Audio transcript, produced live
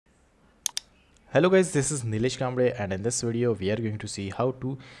Hello guys, this is Nilesh Kamble, and in this video we are going to see how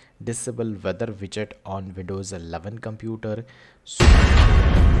to disable weather widget on Windows 11 computer.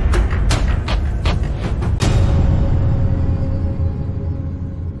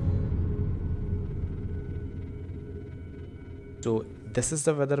 So this is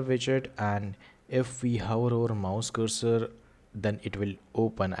the weather widget, and if we hover over mouse cursor, then it will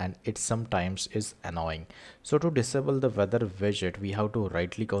open, and it sometimes is annoying. So to disable the weather widget, we have to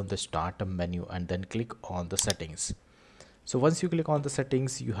right click on the start menu and then click on the settings. So once you click on the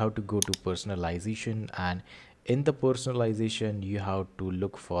settings, you have to go to personalization, and in the personalization you have to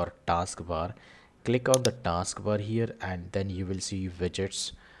look for taskbar. Click on the taskbar here, and then you will see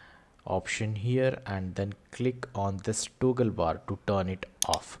widgets option here, and then click on this toggle bar to turn it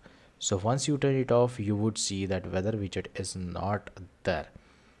off. So once you turn it off, you would see that weather widget is not there.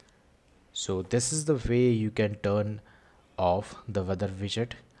 So this is the way you can turn off the weather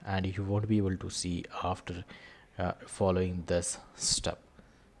widget, and you won't be able to see after following this step.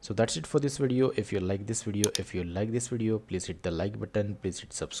 So that's it for this video. If you like this video, please hit the like button, please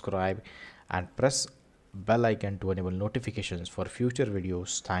hit subscribe, and press bell icon to enable notifications for future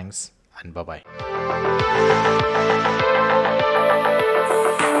videos. Thanks and bye bye.